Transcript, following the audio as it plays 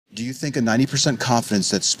Do you think a 90%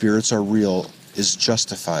 confidence that spirits are real is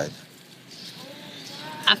justified?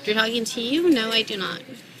 After talking to you, no, I do not.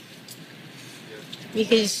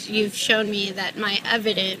 Because you've shown me that my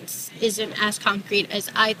evidence isn't as concrete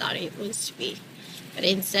as I thought it was to be. But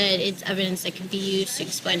instead, it's evidence that can be used to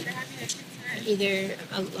explain either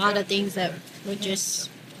a lot of things that would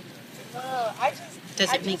just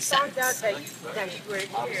doesn't make sense. That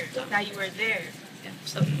you were there. Yeah,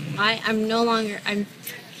 so I'm no longer,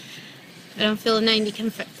 I don't feel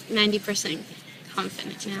 90%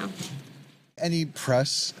 confident now. Any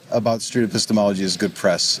press about street epistemology is good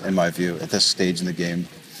press, in my view, at this stage in the game.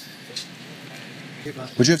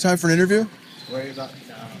 Would you have time for an interview?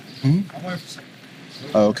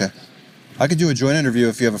 Oh, okay. I could do a joint interview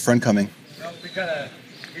if you have a friend coming. No, we gotta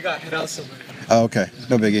head out somewhere. Oh, okay.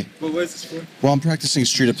 No biggie. What was this for? Well, I'm practicing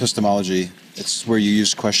street epistemology. It's where you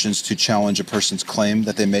use questions to challenge a person's claim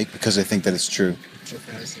that they make because they think that it's true.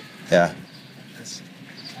 Okay, I see. Yeah. I see.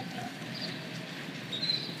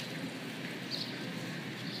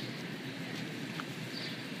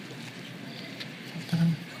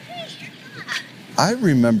 I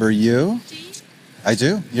remember you. Do you? I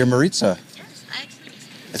do. You're Maritza. Yes, actually.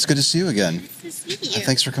 It's good to see you again. Nice to see you.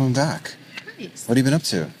 Thanks for coming back. Nice. What have you been up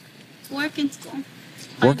to? Work and school. Work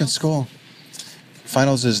and Finals. school.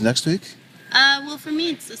 Finals is next week? Well, for me,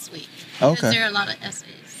 it's this week. Okay. Because there are a lot of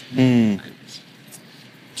essays. Do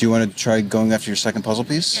you want to try going after your second puzzle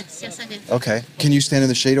piece? Yes, I did. Okay. Can you stand in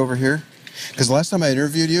the shade over here? Because last time I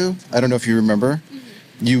interviewed you, I don't know if you remember,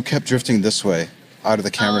 you kept drifting this way out of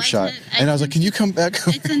the camera I shot. tend- And I was like, can you come back?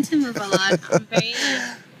 I tend to move a lot.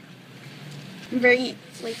 I'm very,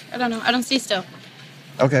 like, I don't know. I don't stay still.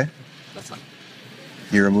 Okay. That's all.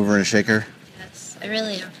 You're a mover and a shaker? Yes, I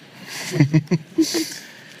really am.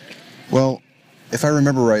 Well, if I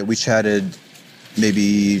remember right, we chatted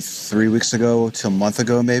maybe 3 weeks ago to a month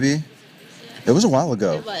ago, maybe. It was a while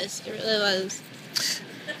ago. It was. It really was.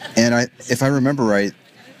 And if I remember right,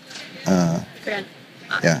 Grand.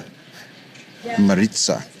 yeah,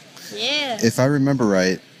 Maritza. Yeah. If I remember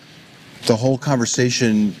right, the whole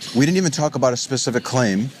conversation, we didn't even talk about a specific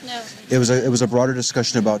claim. No. It was a broader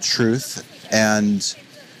discussion about truth and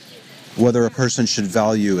whether a person should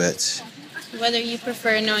value it. Whether you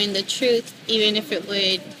prefer knowing the truth, even if it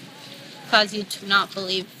would cause you to not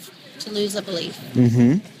believe, to lose a belief.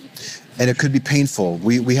 Mm-hmm. And it could be painful.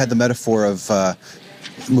 We had the metaphor of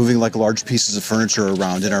moving like large pieces of furniture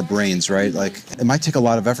around in our brains, right? Like it might take a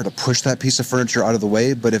lot of effort to push that piece of furniture out of the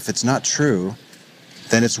way, but if it's not true,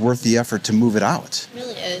 then it's worth the effort to move it out. It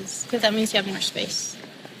really is, because that means you have more space.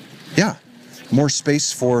 Yeah, more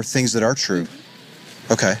space for things that are true.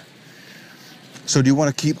 Okay. So do you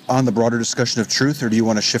want to keep on the broader discussion of truth, or do you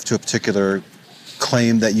want to shift to a particular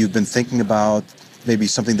claim that you've been thinking about, maybe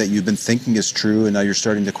something that you've been thinking is true and now you're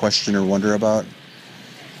starting to question or wonder about,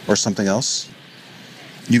 or something else?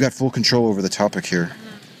 You got full control over the topic here.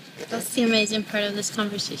 That's the amazing part of this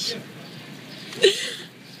conversation.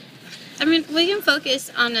 I mean, we can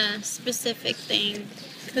focus on a specific thing,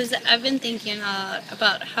 because I've been thinking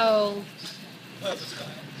about how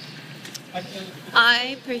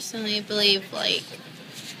I personally believe, like,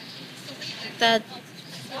 that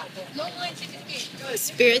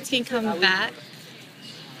spirits can come back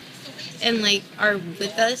and, like, are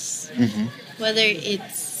with us, whether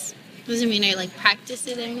it's, doesn't mean I, like, practice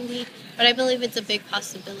it or anything, but I believe it's a big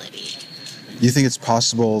possibility. You think it's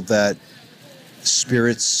possible that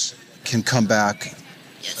spirits can come back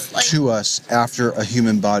Yes, like, to us after a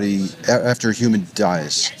human body, after a human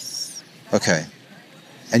dies? yes. Okay.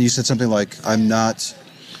 And you said something like, I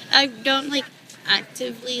don't, like,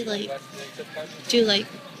 actively, like, do, like,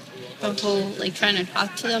 the whole, like, trying to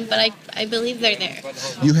talk to them, but I believe they're there.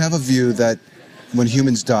 you have a view that when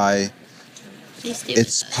humans die, They stay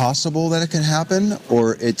it's with us. possible that it can happen,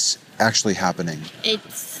 or it's actually happening?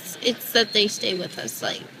 It's that they stay with us.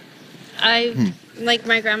 Like, like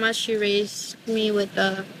my grandma, she raised me with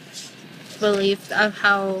the belief of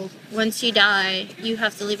how once you die, you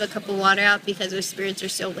have to leave a cup of water out because our spirits are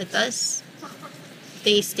still with us.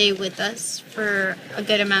 They stay with us for a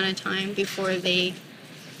good amount of time before they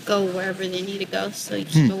go wherever they need to go. So you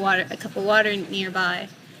keep a cup of water nearby,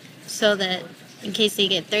 so that in case they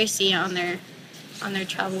get thirsty on their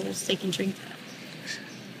travels, they can drink that.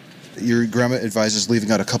 Your grandma advises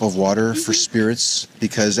leaving out a cup of water for spirits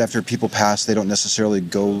because after people pass, they don't necessarily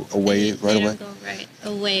go away They right away. don't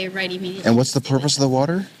go away right immediately. And what's the They stay purpose of the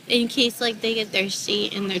water? in case, like, they get thirsty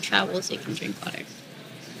in their travels, they can drink water.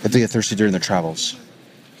 If they get thirsty during their travels.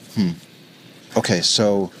 Okay,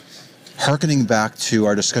 so hearkening back to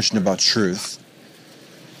our discussion about truth,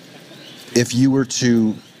 if you were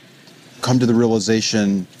to come to the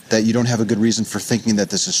realization that you don't have a good reason for thinking that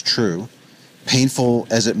this is true, painful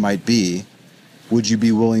as it might be, would you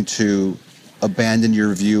be willing to abandon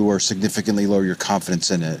your view or significantly lower your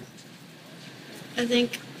confidence in it? I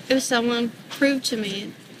think if someone proved to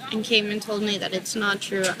me and came and told me that it's not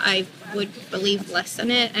true, I would believe less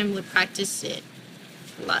in it and would practice it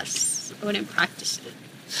less. I wouldn't practice it.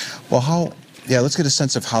 Well, let's get a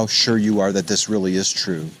sense of how sure you are that this really is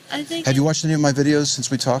true. I think. Have you watched any of my videos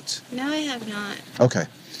since we talked? No, I have not. Okay.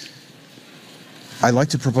 I like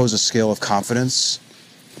to propose a scale of confidence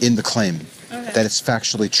in the claim that it's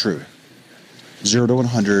factually true. 0 to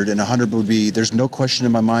 100, and 100 would be, there's no question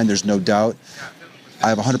in my mind, there's no doubt. I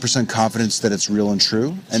have 100% confidence that it's real and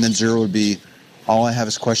true. And then 0 would be, all I have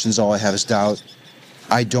is questions, all I have is doubt.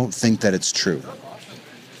 I don't think that it's true.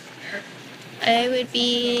 I would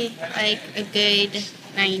be like a good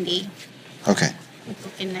 90. Okay. A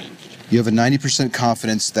good 90. You have a 90%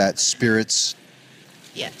 confidence that spirits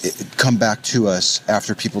Yes. come back to us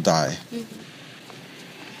after people die.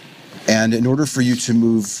 And in order for you to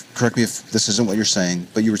move, correct me if this isn't what you're saying,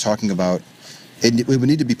 but you were talking about, it would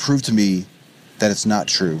need to be proved to me that it's not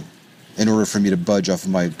true in order for me to budge off of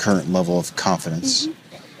my current level of confidence.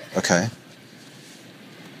 Okay.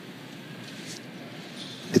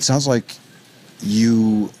 It sounds like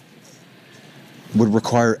you would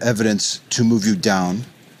require evidence to move you down.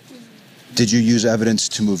 Did you use evidence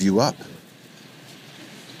to move you up?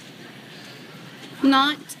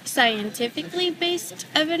 Not scientifically based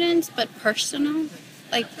evidence, but personal.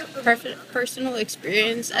 Like personal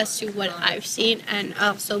experience as to what I've seen and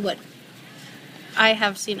also what I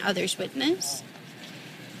have seen others witness.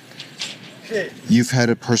 You've had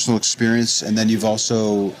a personal experience, and then you've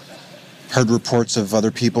also heard reports of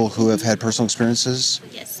other people who have had personal experiences?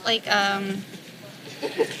 Yes, like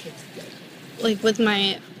with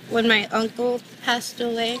when my uncle passed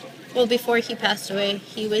away. Well, before he passed away,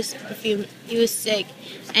 he was sick,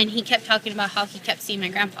 and he kept talking about how he kept seeing my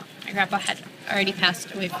grandpa. My grandpa had already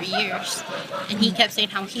passed away for years, and he kept saying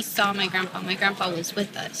how he saw my grandpa. My grandpa was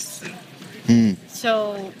with us.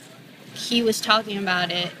 So he was talking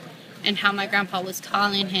about it and how my grandpa was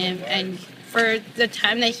calling him, and for the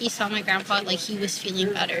time that he saw my grandpa, like, he was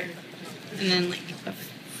feeling better. And then, like, a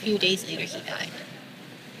few days later, he died.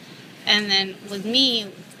 And then with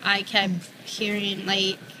me, I kept hearing,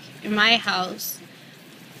 like, in my house,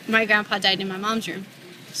 my grandpa died in my mom's room.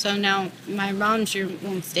 So now my mom's room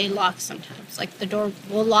won't stay locked sometimes. Like, the door,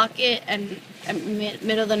 we'll lock it, and at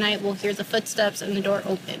middle of the night, we'll hear the footsteps, and the door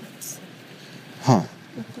opens. Huh.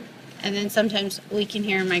 And then sometimes we can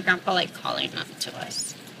hear my grandpa, like, calling up to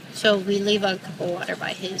us. So we leave a cup of water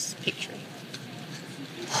by his picture.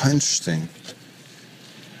 Interesting.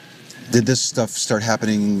 Did this stuff start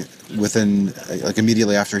happening within, like,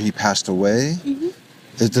 immediately after he passed away?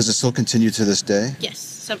 Does it still continue to this day? Yes,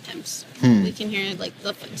 sometimes. We can hear, like,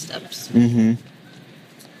 the footsteps.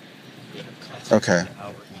 Okay.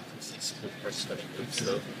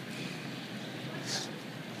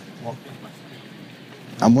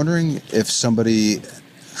 I'm wondering if somebody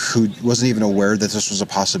who wasn't even aware that this was a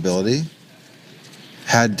possibility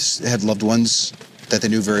had loved ones that they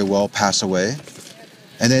knew very well pass away,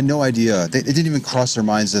 and they had no idea. It didn't even cross their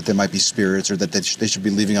minds that there might be spirits or that they should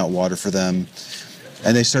be leaving out water for them.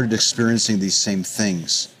 And they started experiencing these same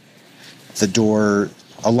things. The door,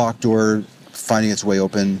 a locked door, finding its way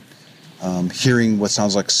open, hearing what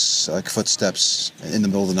sounds like footsteps in the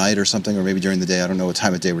middle of the night or something, or maybe during the day. I don't know what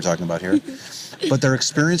time of day we're talking about here. But they're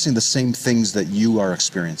experiencing the same things that you are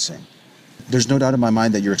experiencing. There's no doubt in my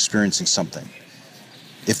mind that you're experiencing something.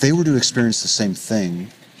 If they were to experience the same thing,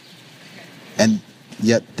 and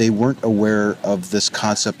yet they weren't aware of this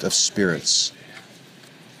concept of spirits,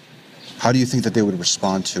 how do you think that they would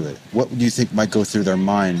respond to it? What do you think might go through their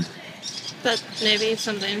mind? But maybe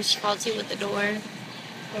sometimes faulty with the door,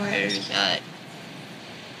 or that,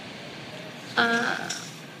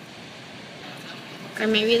 or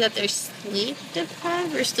maybe that they're sleep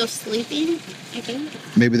deprived or still sleeping, I think.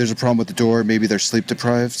 Maybe there's a problem with the door. Maybe they're sleep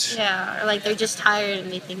deprived. Yeah, or like they're just tired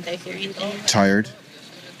and they think they're hearing things. Tired.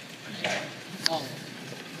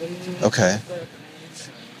 Okay.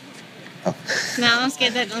 Oh. Now I'm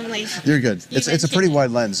scared that I'm like... You're good. It's a pretty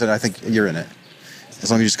wide lens, and I think you're in it. As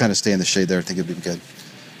long as you just kind of stay in the shade there, I think it'll be good.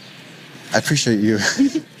 I appreciate you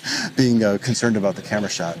being concerned about the camera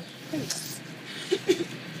shot.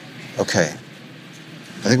 Okay.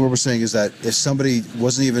 I think what we're saying is that if somebody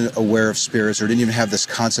wasn't even aware of spirits or didn't even have this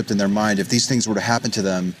concept in their mind, if these things were to happen to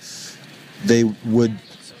them, they would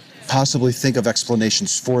possibly think of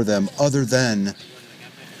explanations for them other than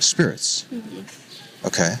spirits.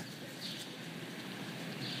 Okay.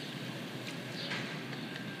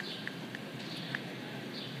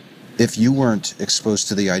 if you weren't exposed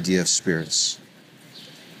to the idea of spirits,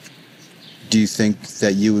 do you think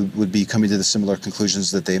that you would be coming to the similar conclusions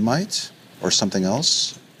that they might, or something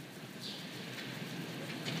else?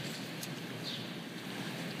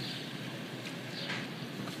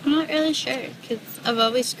 I'm not really sure because I've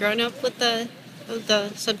always grown up with the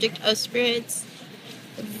subject of spirits,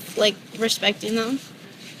 like respecting them.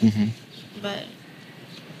 Mm-hmm. But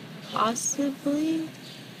possibly,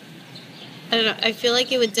 I don't know. I feel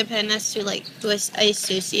like it would depend as to like who I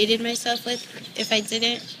associated myself with if I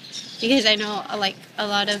didn't, because I know like a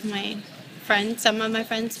lot of my friends, some of my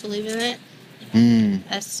friends believe in it. And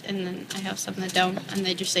then I have some that don't, and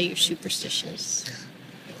they just say you're superstitious.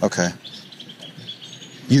 Okay.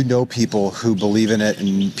 You know people who believe in it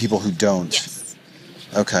and people who don't? Yes.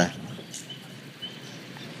 Okay.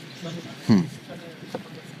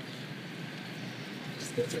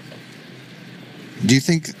 Do you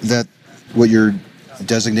think that what you're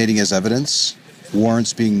designating as evidence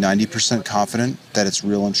warrants being 90% confident that it's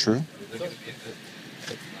real and true?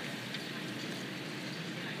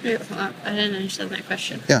 Wait, hold on. I didn't understand that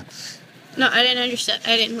question. Yeah. No, I didn't understand.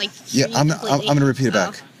 I didn't like. Yeah, hear you I'm completely. going to repeat it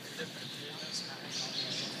back. Oh.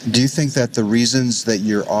 Do you think that the reasons that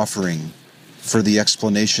you're offering for the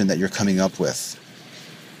explanation that you're coming up with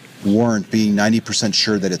warrant being 90%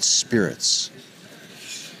 sure that it's spirits?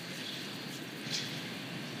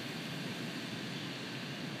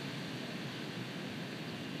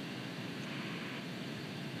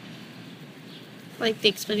 Like the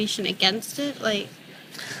explanation against it, like.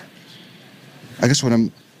 I guess what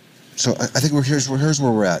I'm... So I think here's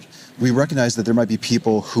where we're at. We recognize that there might be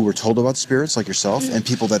people who were told about spirits, like yourself, and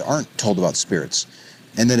people that aren't told about spirits.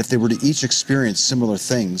 And that if they were to each experience similar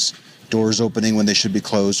things, doors opening when they should be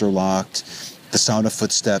closed or locked, the sound of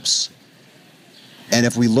footsteps, and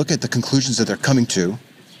if we look at the conclusions that they're coming to,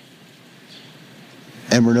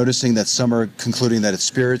 and we're noticing that some are concluding that it's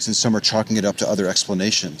spirits and some are chalking it up to other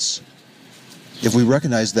explanations, if we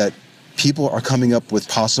recognize that people are coming up with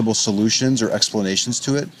possible solutions or explanations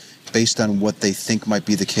to it based on what they think might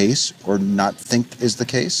be the case or not think is the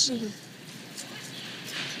case,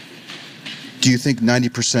 do you think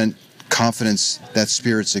 90% confidence that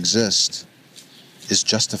spirits exist is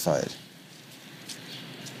justified?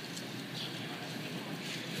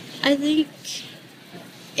 I think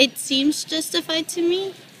it seems justified to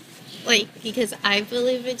me, like because I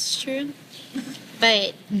believe it's true.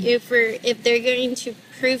 But if they're going to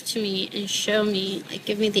prove to me and show me, like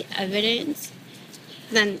give me the evidence,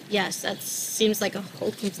 then yes, that seems like a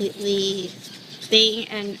whole completely thing,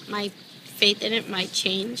 and my faith in it might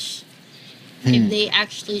change. If they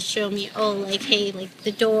actually show me, oh, like, hey, like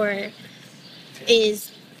the door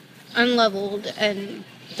is unleveled and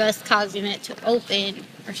thus causing it to open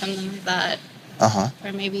or something like that.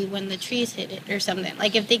 Or maybe when the trees hit it or something.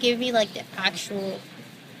 Like if they give me like the actual,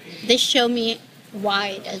 they show me why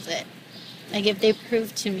it does it. Like if they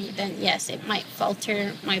prove to me, then yes, it might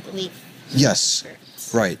falter my belief. Yes,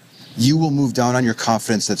 right. You will move down on your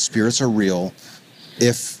confidence that spirits are real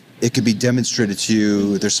if it could be demonstrated to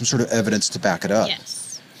you, there's some sort of evidence to back it up.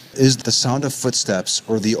 Yes. Is the sound of footsteps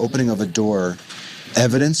or the opening of a door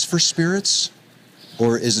evidence for spirits?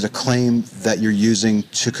 Or is it a claim that you're using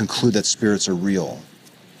to conclude that spirits are real?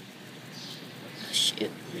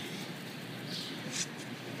 Shoot.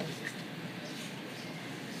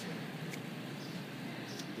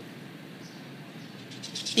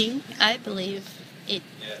 I believe it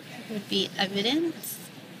would be evidence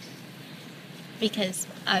because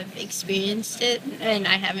I've experienced it and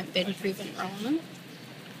I haven't been proven wrong.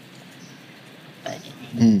 But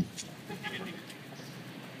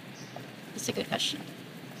it's a good question.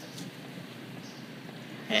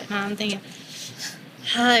 Right now I'm thinking,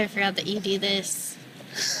 I forgot that you do this.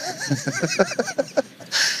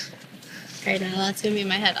 Right now that's gonna be in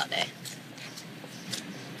my head all day.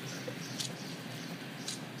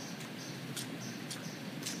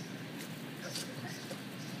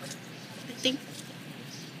 I think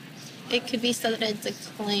it could be so that it's a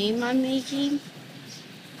claim I'm making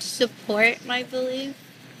to support my belief,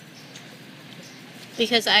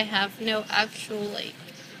 because I have no actual like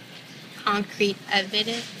concrete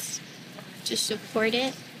evidence to support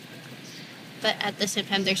it, but at the same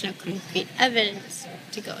time there's no concrete evidence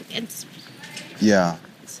to go against me. Yeah.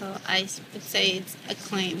 So I would say it's a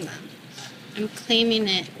claim then. I'm claiming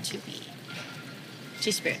it to be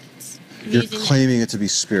to spirits. You're claiming it to be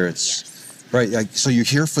spirits. Yes. Right, so you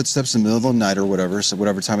hear footsteps in the middle of the night or whatever, so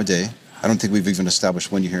whatever time of day. I don't think we've even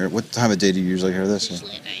established when you hear it. What time of day do you usually hear this?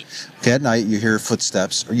 Usually at night. Okay, at night you hear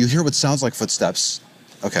footsteps, or you hear what sounds like footsteps.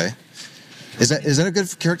 Okay. Is that a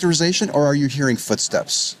good characterization, or are you hearing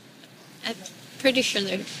footsteps? pretty sure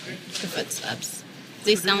they're the footsteps.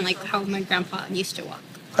 They sound like how my grandpa used to walk.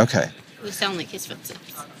 Okay. They sound like his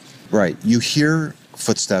footsteps. Right. You hear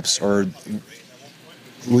footsteps, or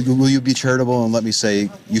will you be charitable and let me say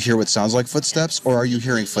you hear what sounds like footsteps, or are you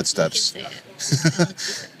hearing footsteps?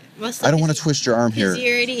 I don't want to twist your arm here. Because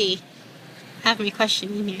you already have me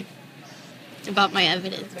questioning here about my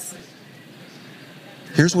evidence.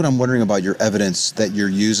 Here's what I'm wondering about your evidence that you're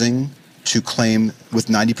using to claim with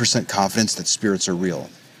 90% confidence that spirits are real.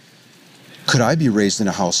 Could I be raised in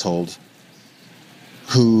a household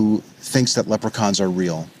who thinks that leprechauns are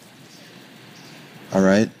real? All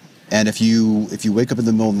right? And if you wake up in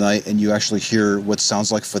the middle of the night and you actually hear what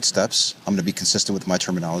sounds like footsteps, I'm going to be consistent with my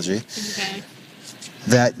terminology, Okay.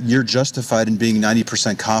 that you're justified in being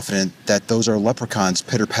 90% confident that those are leprechauns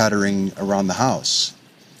pitter-pattering around the house.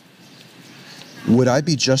 Would I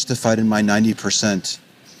be justified in my 90%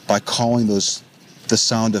 by calling the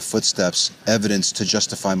sound of footsteps evidence to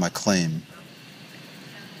justify my claim?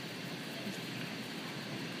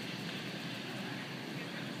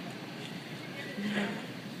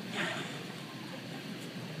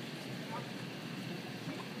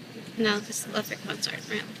 No, because the leprechauns aren't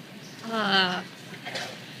real.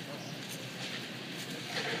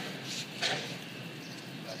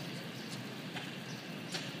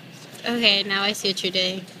 Okay, now I see what you're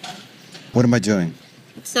doing. What am I doing?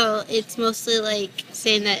 So it's mostly like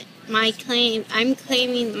saying that I'm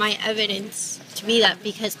claiming my evidence to be that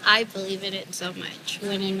because I believe in it so much,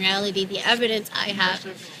 when in reality the evidence I have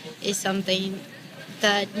is something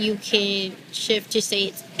that you can shift to say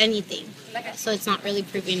it's anything. So it's not really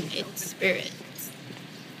proving it's spirit.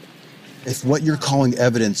 If what you're calling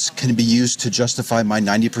evidence can be used to justify my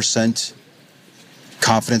 90%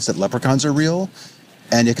 confidence that leprechauns are real,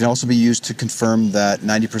 and it can also be used to confirm that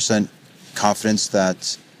 90% confidence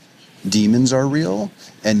that demons are real,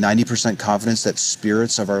 and 90% confidence that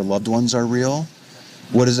spirits of our loved ones are real,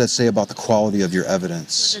 what does that say about the quality of your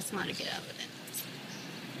evidence? Well, that's not a good evidence.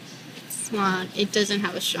 It's not. It doesn't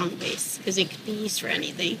have a strong base because it could be used for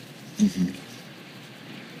anything. Mm-hmm.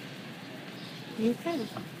 Okay.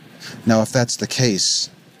 Now, if that's the case,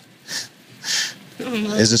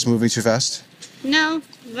 is this moving too fast? No,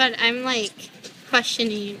 but I'm like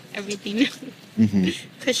questioning everything. Mm-hmm.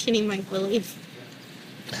 Questioning my belief.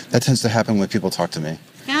 That tends to happen when people talk to me.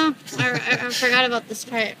 Yeah, I forgot about this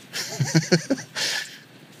part.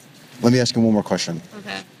 Let me ask you one more question.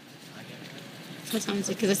 Okay. What time is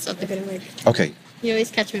it? Because I still have to go to work. Okay, You always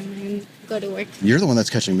catch me when I go to work. you're the one that's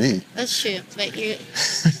catching me. That's true, but you.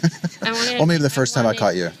 Well, maybe the first time I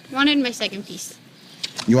caught you. Wanted my second piece.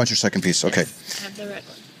 You want your second piece? Okay. Yes, I have the red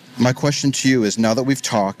one. My question to you is, now that we've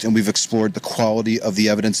talked and we've explored the quality of the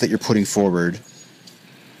evidence that you're putting forward,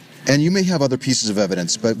 and you may have other pieces of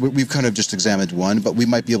evidence, but we've kind of just examined one, but we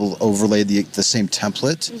might be able to overlay the same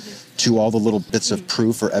template to all the little bits of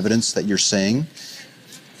proof or evidence that you're saying.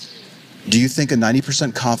 Do you think a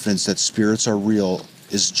 90% confidence that spirits are real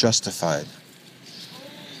is justified?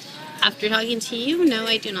 After talking to you, no,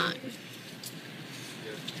 I do not.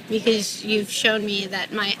 Because you've shown me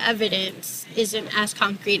that my evidence isn't as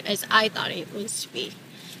concrete as I thought it was to be.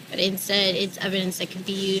 But instead, it's evidence that can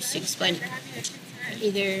be used to explain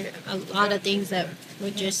either a lot of things that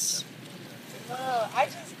would just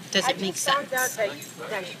doesn't make sense. Found out that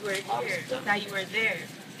you were here, that you were there.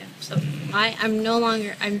 So I'm no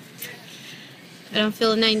longer, I don't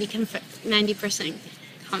feel 90%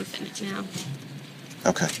 confident now.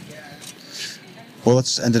 Okay. Well,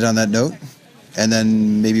 let's end it on that note, and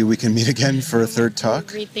then maybe we can meet again for a third talk.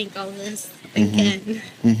 Rethink all this again.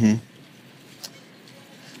 Mm-hmm.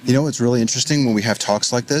 You know, it's really interesting when we have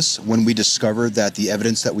talks like this, when we discover that the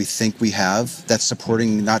evidence that we think we have that's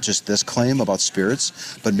supporting not just this claim about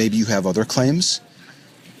spirits, but maybe you have other claims.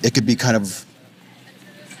 It could be kind of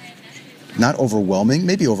not overwhelming,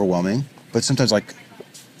 maybe overwhelming, but sometimes like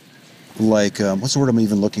what's the word I'm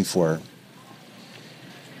even looking for?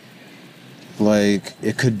 Like,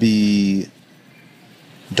 it could be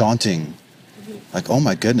daunting. Like, oh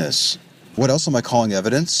my goodness, what else am I calling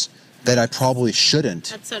evidence that I probably shouldn't?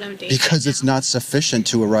 That's what I'm doing. Because right it's now. not sufficient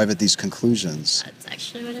to arrive at these conclusions. That's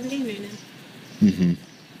actually what I'm doing right now. Mm-hmm.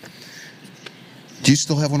 Do you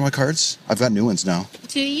still have one of my cards? I've got new ones now.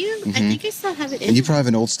 Do you? I think I still have it in. And you probably have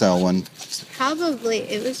an old style one. Probably.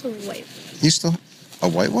 It was a white one. You still a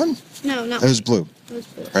white one? No, not It was white. blue, It was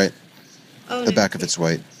blue. right? Oh, The no. back of it's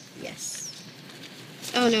white. Yes.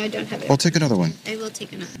 Oh, no, I don't have it. Well, take another one. I will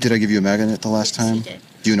take another. Did I give you a magnet the last Yes, time? you did.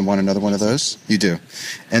 Do you want another one of those? You do.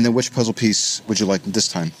 And then which puzzle piece would you like this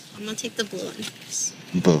time? I'm going to take the blue one first.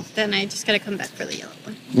 Blue. Then I just got to come back for the yellow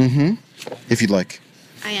one. Mm-hmm. If you'd like.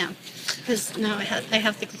 I am. Because now I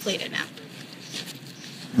have to complete it now.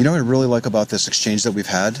 You know what I really like about this exchange that we've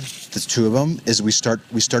had, the two of them, is we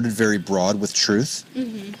started very broad with truth,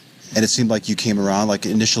 and it seemed like you came around, like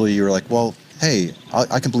initially you were like, well, hey,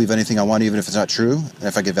 I can believe anything I want even if it's not true, and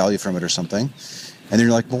if I get value from it or something. And then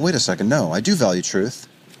you're like, well, wait a second, no, I do value truth.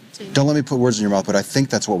 Don't let me put words in your mouth, but I think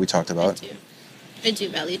that's what we talked about. I do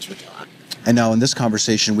value truth a lot. And now in this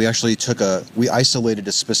conversation, we actually we isolated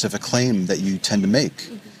a specific claim that you tend to make.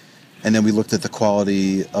 And then we looked at the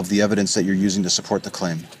quality of the evidence that you're using to support the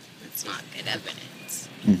claim. It's not good evidence.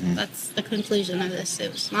 That's the conclusion of this.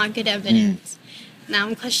 It was not good evidence. Now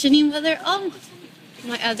I'm questioning whether,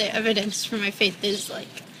 my other evidence for my faith is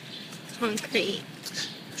like concrete.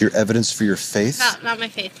 Your evidence for your faith? Not my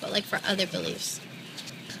faith, but like for other beliefs.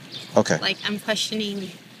 Okay. Like I'm questioning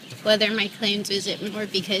whether my claims is it more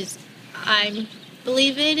because I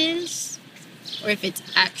believe it is, or if it's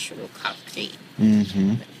actual concrete.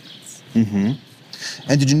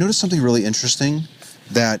 And did you notice something really interesting?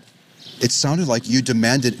 That it sounded like you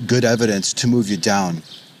demanded good evidence to move you down.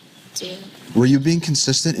 Were you being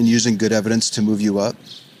consistent in using good evidence to move you up?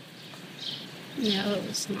 No, it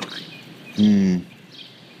was not.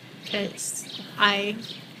 Because I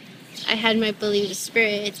had my belief of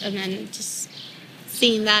spirits, and then just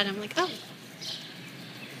seeing that, I'm like, oh,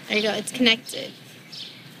 there you go, it's connected.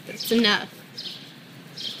 It's enough.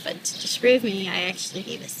 But to disprove me, I actually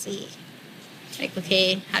need to see. Like,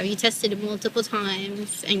 okay, have you tested it multiple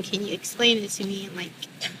times, and can you explain it to me and, like,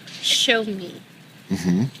 show me?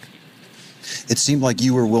 It seemed like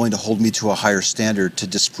you were willing to hold me to a higher standard to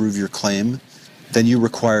disprove your claim than you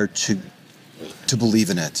required to believe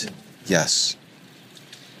in it. Yes.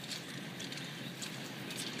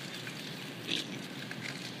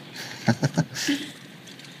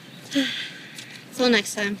 Until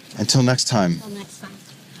next time. Until next time. Until next time.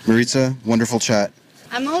 Maritza, wonderful chat.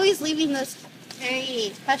 I'm always leaving this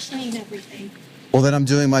very questioning everything. Well, then I'm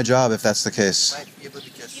doing my job if that's the case. You are.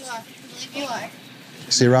 I believe you are.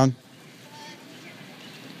 See you around.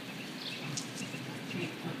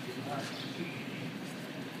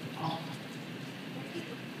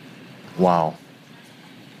 Wow.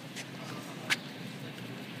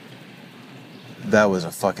 That was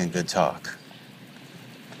a fucking good talk.